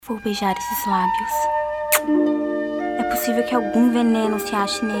Vou beijar esses lábios. É possível que algum veneno se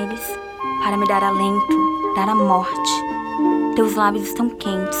ache neles para me dar alento, dar a morte. Teus lábios estão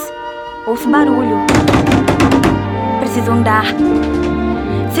quentes. Ouço barulho. Preciso andar.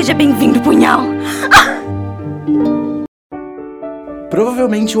 Seja bem-vindo, punhal!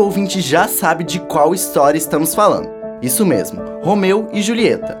 Provavelmente o ouvinte já sabe de qual história estamos falando. Isso mesmo, Romeu e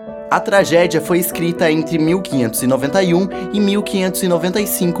Julieta. A tragédia foi escrita entre 1591 e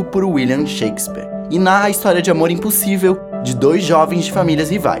 1595 por William Shakespeare e narra a história de amor impossível de dois jovens de famílias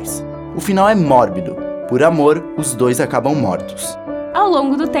rivais. O final é mórbido. Por amor, os dois acabam mortos. Ao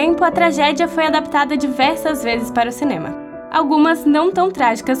longo do tempo, a tragédia foi adaptada diversas vezes para o cinema. Algumas não tão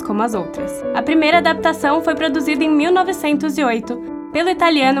trágicas como as outras. A primeira adaptação foi produzida em 1908 pelo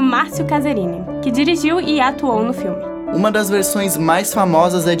italiano Márcio Caserini, que dirigiu e atuou no filme. Uma das versões mais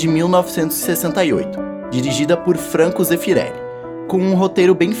famosas é de 1968, dirigida por Franco Zeffirelli. Com um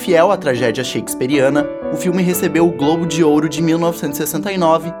roteiro bem fiel à tragédia shakespeariana, o filme recebeu o Globo de Ouro de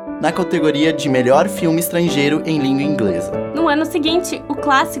 1969 na categoria de melhor filme estrangeiro em língua inglesa. No ano seguinte, o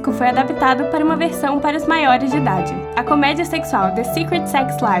clássico foi adaptado para uma versão para os maiores de idade, a comédia sexual The Secret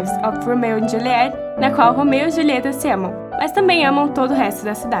Sex Lives of Romeu and Juliet, na qual Romeu e Julieta se amam, mas também amam todo o resto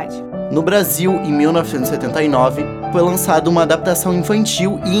da cidade. No Brasil, em 1979, foi lançada uma adaptação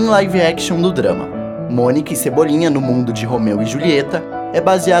infantil e em live action do drama. Mônica e Cebolinha no Mundo de Romeu e Julieta é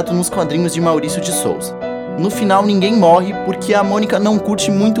baseado nos quadrinhos de Maurício de Souza. No final, ninguém morre porque a Mônica não curte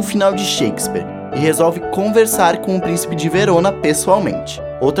muito o final de Shakespeare e resolve conversar com o príncipe de Verona pessoalmente.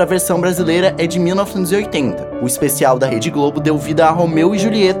 Outra versão brasileira é de 1980. O especial da Rede Globo deu vida a Romeu e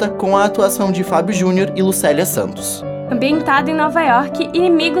Julieta com a atuação de Fábio Júnior e Lucélia Santos. Ambientado em Nova York,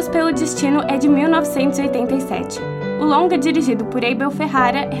 Inimigos pelo Destino é de 1987. O longa, dirigido por Leon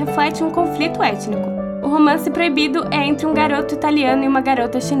Ferrari, reflete um conflito étnico. O romance proibido é entre um garoto italiano e uma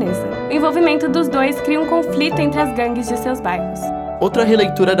garota chinesa. O envolvimento dos dois cria um conflito entre as gangues de seus bairros. Outra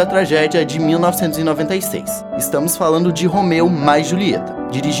releitura da tragédia é de 1996. Estamos falando de Romeu mais Julieta,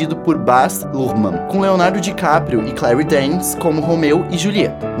 dirigido por Baz Luhrmann, com Leonardo DiCaprio e Clary Danes como Romeu e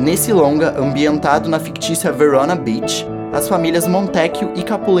Julieta. Nesse longa, ambientado na fictícia Verona Beach, as famílias Montecchio e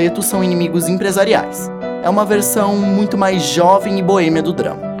Capuleto são inimigos empresariais. É uma versão muito mais jovem e boêmia do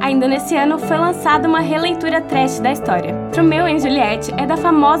drama. Ainda nesse ano, foi lançada uma releitura trash da história. Romeu and Juliet é da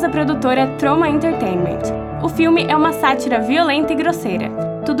famosa produtora Troma Entertainment. O filme é uma sátira violenta e grosseira.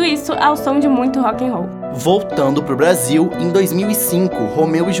 Tudo isso ao som de muito rock and roll. Voltando pro Brasil, em 2005,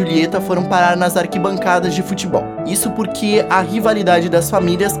 Romeu e Julieta foram parar nas arquibancadas de futebol. Isso porque a rivalidade das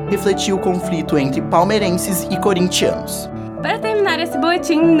famílias refletia o conflito entre palmeirenses e corintianos. Para terminar esse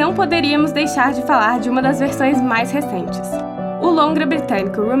boletim, não poderíamos deixar de falar de uma das versões mais recentes. O longa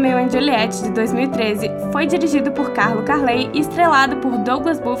britânico Romeu and Juliet, de 2013, foi dirigido por Carlo Carley e estrelado por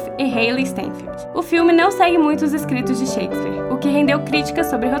Douglas Booth e Hayley Steinfeld. O filme não segue muito os escritos de Shakespeare, o que rendeu críticas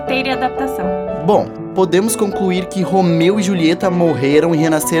sobre roteiro e adaptação. Bom, podemos concluir que Romeu e Julieta morreram e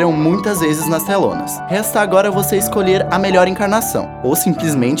renasceram muitas vezes nas telonas. Resta agora você escolher a melhor encarnação, ou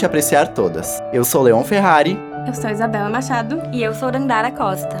simplesmente apreciar todas. Eu sou Leon Ferrari. Eu sou Isabella Machado. E eu sou Dandara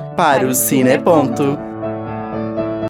Costa. Para o Cine Ponto.